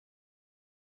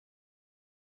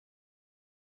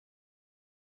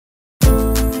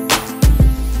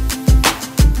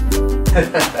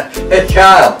Hey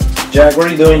Kyle! Jack, what are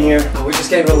you doing here? We just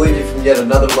came to relieve you from yet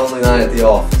another lonely night at the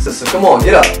office. So come on,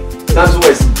 get up. Time's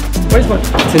wasted. Where's my...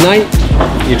 Tonight,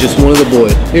 you're just one of the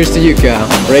boys. Here's to you, Kyle.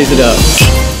 Raise it up.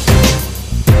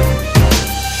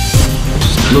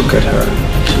 Just look at her.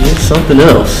 She is something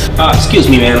else. Excuse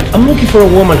me, ma'am. I'm looking for a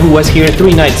woman who was here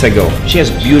 3 nights ago. She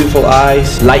has beautiful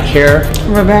eyes, light hair.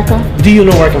 Rebecca? Do you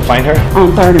know where I can find her?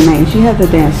 On 3rd and Main. She has a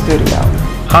dance studio.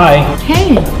 Hi.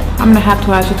 Hey, I'm gonna have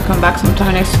to ask you to come back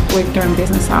sometime next week during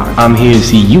business hours. I'm here to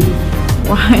see you.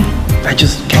 Why? I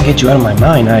just can't get you out of my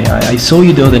mind. I saw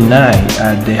you the other night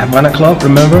at the Havana Club,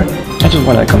 remember? I just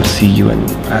wanted to come see you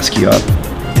and ask you up.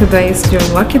 Today is your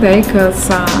lucky day because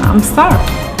I'm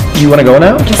starved. You want to go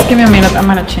now? Just give me a minute, I'm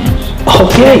gonna change.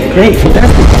 Okay, great,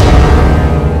 fantastic.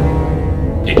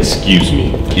 Excuse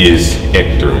me, is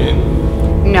Hector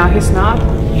in? No, he's not.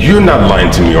 You're not lying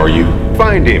to me, are you?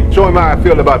 Find him. Show him how I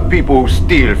feel about people who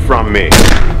steal from me.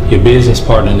 Your business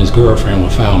partner and his girlfriend were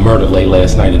found murdered late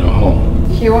last night in her home.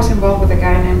 He was involved with a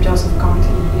guy named Joseph Conti.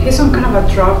 He's some kind of a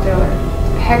drug dealer.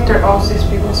 Hector owes these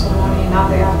people some money and now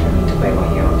they after me to pay what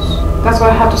he owes. That's why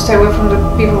I have to stay away from the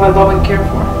people I love and care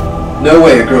for. No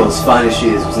way a girl as fine as she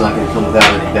is was not going to come without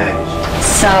any baggage.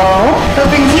 So, who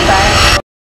brings you back?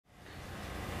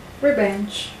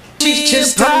 Revenge. She's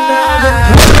just another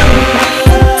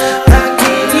I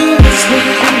can't even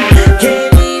sleep,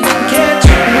 can't even catch a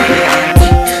break.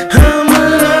 I'm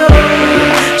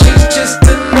alone, she's just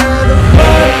another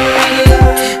body.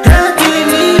 I can't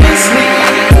even sleep,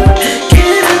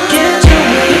 can't even catch a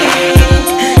break.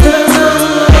 'Cause I'm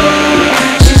alone,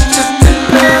 she's just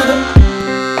another.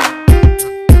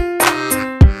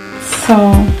 So,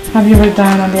 have you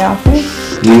retired on the office?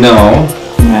 No.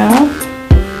 Well,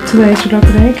 today's your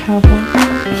lucky day, cowboy.